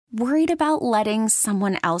Worried about letting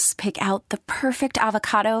someone else pick out the perfect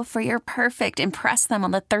avocado for your perfect impress them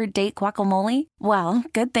on the third date guacamole? Well,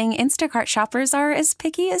 good thing Instacart shoppers are as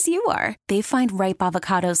picky as you are. They find ripe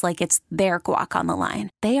avocados like it's their guac on the line.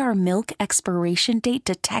 They are milk expiration date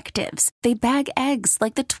detectives. They bag eggs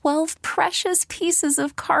like the 12 precious pieces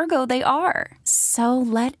of cargo they are. So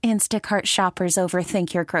let Instacart shoppers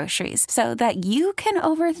overthink your groceries so that you can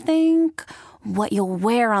overthink what you'll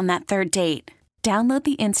wear on that third date. Download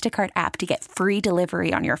the Instacart app to get free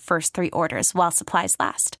delivery on your first 3 orders while supplies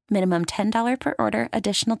last. Minimum $10 per order.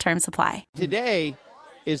 Additional terms apply. Today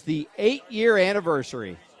is the 8-year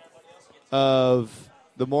anniversary of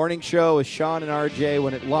the morning show with Shan and RJ.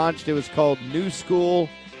 When it launched, it was called New School.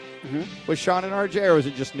 Mm-hmm. Was Shan and RJ, or was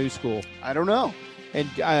it just New School? I don't know. And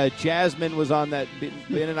Jasmine was on that.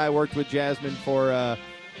 Ben and I worked with Jasmine for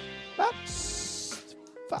about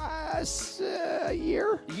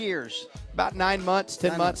years, about 9 months,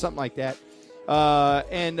 10 months, something like that.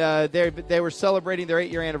 And they were celebrating their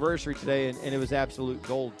 8-year anniversary today, and it was absolute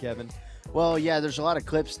gold, Kevin. Well, yeah, there's a lot of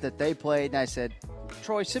clips that they played, and I said,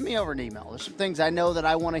 Troy, send me over an email. There's some things I know that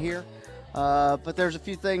I want to hear, but there's a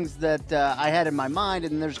few things that I had in my mind,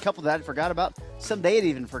 and there's a couple that I forgot about, some they had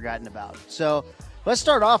even forgotten about. So let's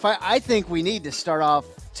start off. I think we need to start off,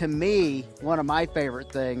 to me, one of my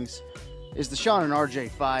favorite things is the Shan and RJ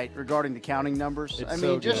fight regarding the counting numbers.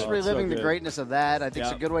 Just reliving the greatness of that, I think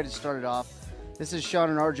it's a good way to start it off. This is Shan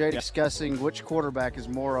and RJ discussing which quarterback is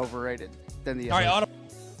more overrated than the other.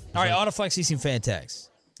 All right, Autoflex Easing fan text.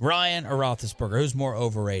 Ryan or Roethlisberger, who's more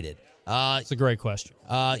overrated? It's a great question.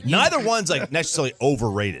 Neither one's necessarily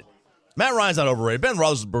overrated. Matt Ryan's not overrated. Ben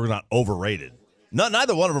Roethlisberger's not overrated.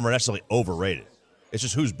 Neither one of them are necessarily overrated. It's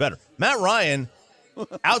just who's better. Matt Ryan,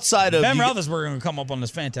 outside of Ben Roethlisberger going to come up on this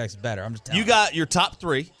fan text better. I'm just telling you. You got your top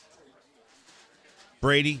 3: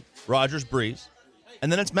 Brady, Rodgers, Breeze, and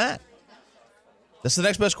then it's Matt. That's the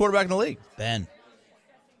next best quarterback in the league. Ben.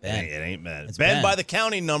 It ain't Ben. It's Ben by the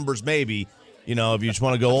counting numbers, maybe. If you just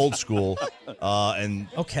want to go old school, and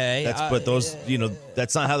okay, but those,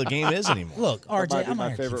 that's not how the game is anymore. Look, RJ, I'm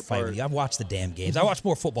not going to fight with you. I've watched the damn games. I watch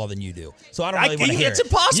more football than you do, so I don't really want to hear it's it.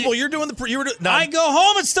 impossible. I go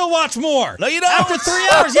home and still watch more. No, you don't. After 3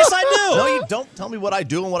 hours, yes, I do. No, you don't. Tell me what I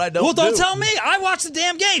do and what I don't. Well, don't tell me. I watch the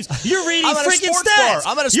damn games. You're reading freaking stats.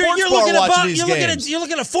 I'm at a sports bar watching these games. You're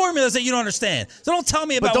looking at formulas that you don't understand. So don't tell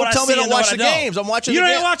me about what I see. But don't tell me I don't watch the games. I'm watching. You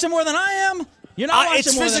don't watch them more than I am. You're not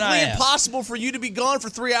watching more than I am. It's physically impossible for you to be gone for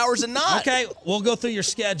 3 hours and not. Okay, we'll go through your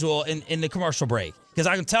schedule in the commercial break because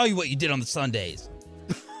I can tell you what you did on the Sundays.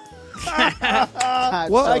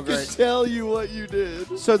 I can tell you what you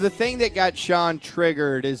did. So the thing that got Sean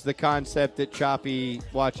triggered is the concept that Choppy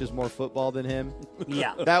watches more football than him.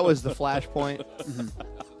 Yeah. That was the flashpoint.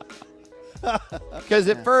 Because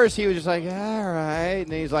at first he was just like, all right.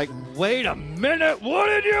 And he's like, wait a minute. What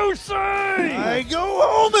did you say? I go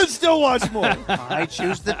home and still watch more. I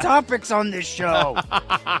choose the topics on this show.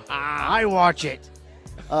 I watch it.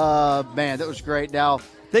 Man, that was great. Now,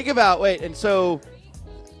 think about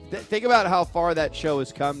how far that show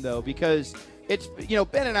has come, though, because it's,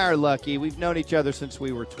 Ben and I are lucky. We've known each other since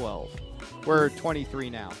we were 12. We're 23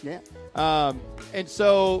 now. Yeah. And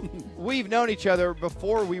so we've known each other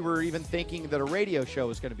before we were even thinking that a radio show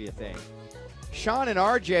was going to be a thing. Shan and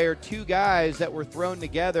RJ are two guys that were thrown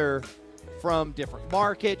together from different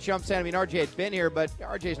markets. You know what I'm saying? I mean, RJ had been here, but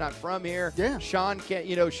RJ's not from here. Yeah. Shan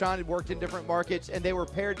had worked in different markets, and they were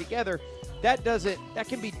paired together. That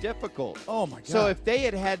can be difficult. Oh, my God. So if they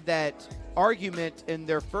had that argument in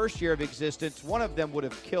their first year of existence, one of them would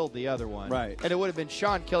have killed the other one. Right. And it would have been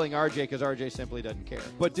Shan killing RJ because RJ simply doesn't care.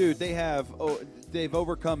 But, dude, they've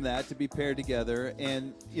overcome that to be paired together,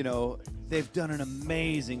 and, they've done an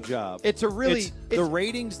amazing job. The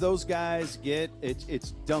ratings those guys get,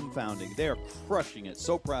 it's dumbfounding. They are crushing it.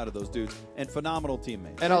 So proud of those dudes, and phenomenal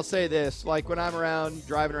teammates. And I'll say this, like when I'm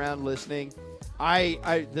driving around listening,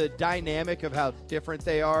 the dynamic of how different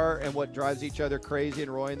they are and what drives each other crazy,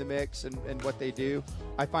 and Roy in the mix and what they do,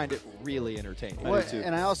 I find it really entertaining. Well,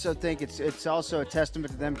 and I also think it's also a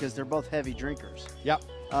testament to them because they're both heavy drinkers. Yep,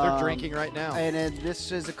 they're drinking right now. And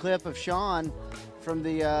this is a clip of Sean from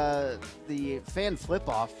the fan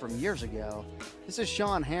flip-off from years ago. This is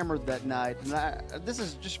Sean hammered that night. And this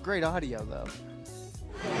is just great audio, though.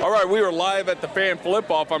 All right, we are live at the fan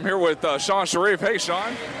flip-off. I'm here with Sean Sharif. Hey,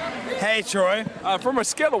 Sean. Hey, Troy. From a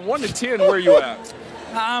scale of 1 to 10, where are you at?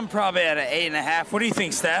 I'm probably at an 8.5. What do you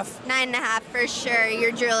think, Steph? 9.5 for sure.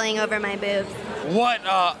 You're drooling over my boobs. What?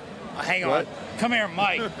 Hang on. Come here,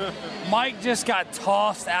 Mike. Mike just got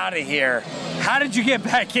tossed out of here. How did you get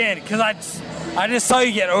back in? Because I just saw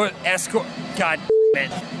you get escort. God.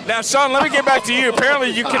 Now, Sean, let me get back to you.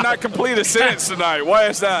 Apparently, you cannot complete a sentence tonight. Why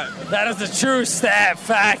is that? That is the true stat,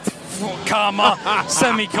 fact, comma,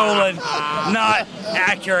 semicolon, not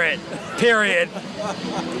accurate, period.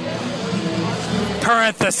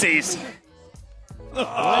 Parentheses.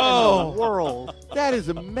 Oh, world that is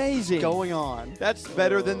amazing. going on. That's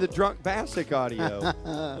better than the drunk Bassick audio.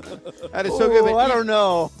 That is so good. But I don't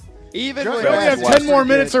know. Even Drunk when We have 10 more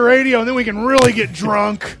minutes of radio, and then we can really get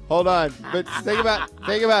drunk. hold on, but think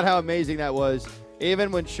about how amazing that was. Even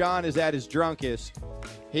when Sean is at his drunkest,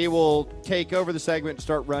 he will take over the segment and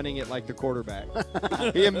start running it like the quarterback.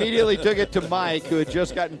 He immediately took it to Mike, who had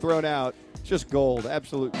just gotten thrown out. Just gold,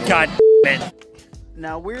 absolute gold. God it.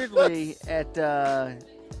 Now, weirdly, at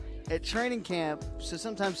training camp, so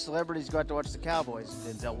sometimes celebrities go out to watch the Cowboys.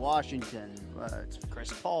 Denzel Washington, it's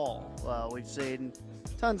Chris Paul. We've seen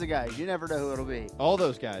tons of guys. You never know who it'll be. All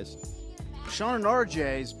those guys. Shan and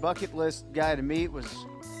RJ's bucket list guy to meet was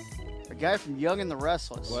a guy from Young and the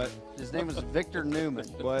Restless. What? His name was Victor Newman.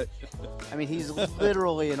 What? I mean, he's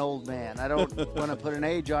literally an old man. I don't want to put an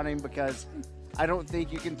age on him because I don't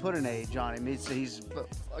think you can put an age on him. He's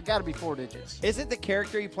got to be 4 digits. Isn't the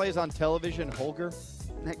character he plays on television Holger?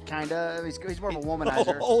 Kind of. He's more of a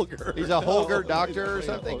womanizer. Holger. He's a Holger doctor or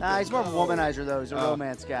something? Nah, he's more of a womanizer, though. He's a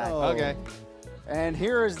romance guy. Okay. And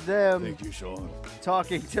here is them Thank you, Sean.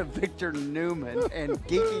 talking to Victor Newman and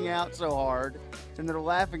geeking out so hard, and they're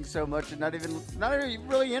laughing so much and not even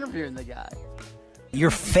really interviewing the guy.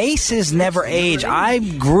 Your faces never age. I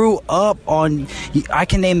grew up on. I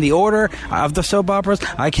can name the order of the soap operas.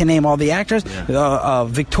 I can name all the actors.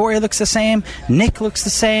 Victoria looks the same. Nick looks the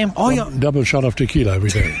same. All y'all. Double shot of tequila every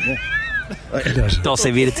day. Dulce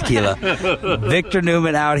Vida Tequila. Victor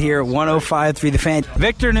Newman out here, 105.3 The Fan.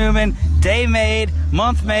 Victor Newman, day made,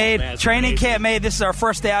 month made, training camp made. This is our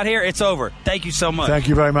first day out here. It's over. Thank you so much. Thank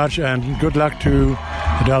you very much, and good luck to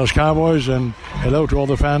the Dallas Cowboys, and hello to all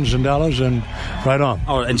the fans in Dallas, and right on.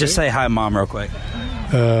 Oh, and just say hi, Mom, real quick.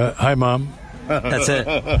 Hi, Mom. That's it.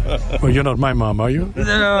 Well, you're not my mom, are you?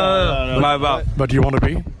 No. My mom. But you want to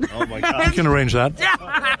be? Oh, my God. You can arrange that.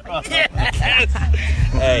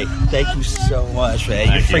 Hey, thank you so much, man.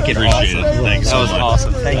 You're freaking Appreciate awesome. it. Thanks so That was much.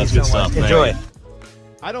 awesome. Thank That's you good so much. stuff. Enjoy it.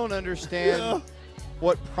 I don't understand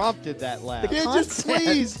what prompted that laugh. Yeah, just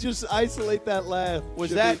please, just isolate that laugh.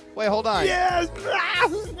 Was that? Wait, hold on. Yes.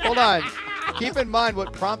 Hold on. Keep in mind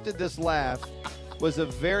what prompted this laugh was a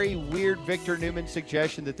very weird Victor Newman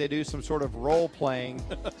suggestion that they do some sort of role playing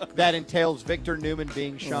that entails Victor Newman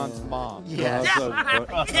being Sean's mom. Yes.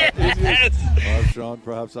 Sean,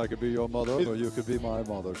 perhaps I could be your mother, or you could be my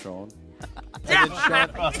mother, Sean. And then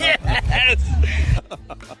Sean,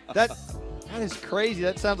 that is crazy.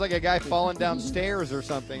 That sounds like a guy falling down stairs or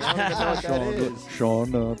something. I don't even know what that is.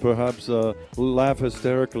 Sean, perhaps laugh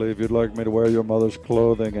hysterically if you'd like me to wear your mother's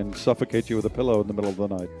clothing and suffocate you with a pillow in the middle of the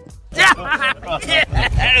night.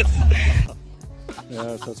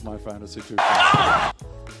 Yes, that's my fantasy too.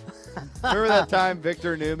 Remember that time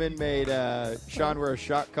Victor Newman made Sean wear a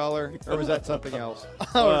shock collar? Or was that something else?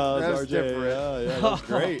 That was different. Yeah, that's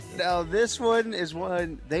great. Now, this one is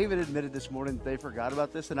one David admitted this morning that they forgot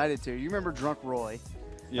about this, and I did too. You remember Drunk Roy?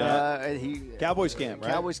 Yeah. And Cowboys camp,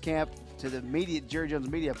 right? Cowboys camp to the Jerry Jones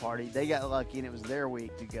media party. They got lucky, and it was their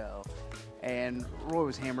week to go. And Roy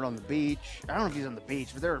was hammered on the beach. I don't know if he was on the beach,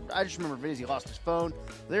 but I just remember videos. He lost his phone.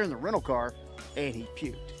 They're in the rental car, and he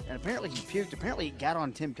puked. And apparently he puked. Apparently he got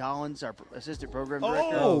on Tim Collins, our assistant program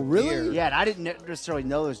director. Oh, really? Yeah, and I didn't necessarily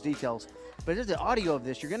know those details. But there's the audio of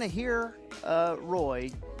this. You're going to hear Roy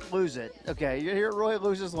lose it. Okay, you're going to hear Roy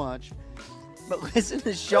lose his lunch. But listen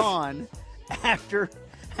to Sean after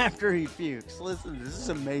he pukes. Listen, this is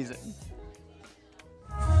amazing.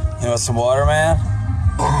 You want some water, man?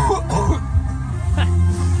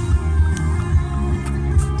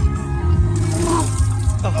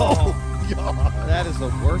 Oh, God. That is the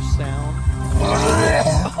worst sound.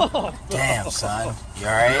 Damn, son. You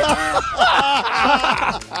all right?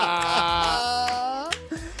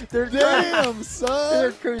 Damn, son.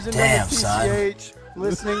 They're cruising down the PCH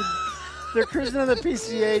listening. They're cruising on the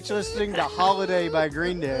PCH listening to Holiday by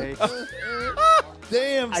Green Day.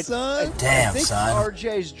 Damn, son. Damn, I think son.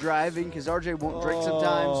 RJ's driving because RJ won't drink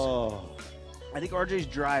sometimes. I think RJ's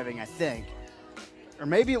driving, I think. Or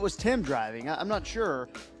maybe it was Tim driving. I'm not sure.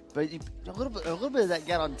 But a little bit of that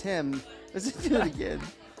got on Tim. Let's do it again.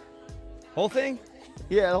 Whole thing?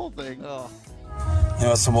 Yeah, the whole thing. Oh. You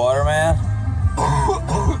want some water, man?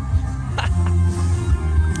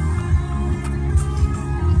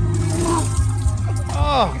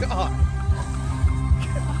 Oh, God.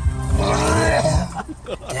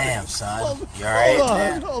 Damn, son. son. You all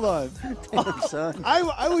right? Hold on. Damn, son.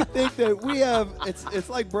 I would think that we have it's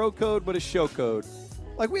like bro code, but a show code.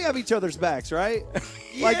 Like we have each other's backs, right?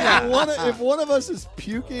 Like if one of us is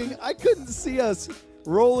puking, I couldn't see us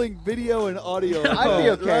rolling video and audio. I'd be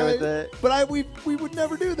okay right? with it. But we would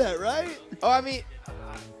never do that, right? Oh, I mean,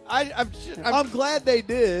 I'm glad they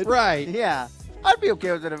did. Right. Yeah. I'd be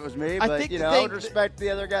okay with it if it was me, I but, think you the know, I thing would respect the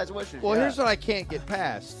other guy's wishes. Well, yeah. here's what I can't get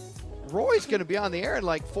past. Roy's going to be on the air in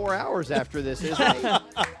like 4 hours after this, isn't he?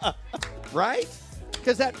 Right?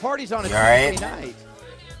 Because that party's on a Tuesday night.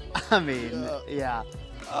 I mean, yeah.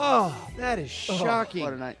 Oh, that is shocking.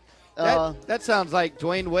 What a night. That sounds like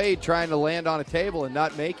Dwayne Wade trying to land on a table and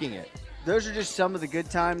not making it. Those are just some of the good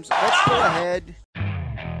times. Let's go ahead.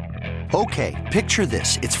 Okay, picture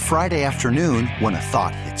this. It's Friday afternoon when a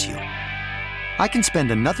thought hits you. I can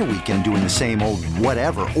spend another weekend doing the same old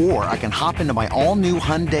whatever, or I can hop into my all-new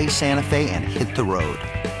Hyundai Santa Fe and hit the road.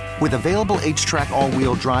 With available H-Track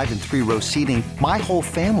all-wheel drive and 3-row seating, my whole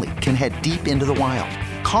family can head deep into the wild.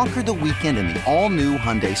 Conquer the weekend in the all-new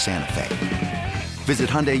Hyundai Santa Fe. Visit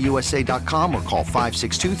HyundaiUSA.com or call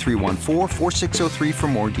 562-314-4603 for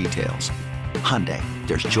more details. Hyundai,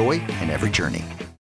 there's joy in every journey.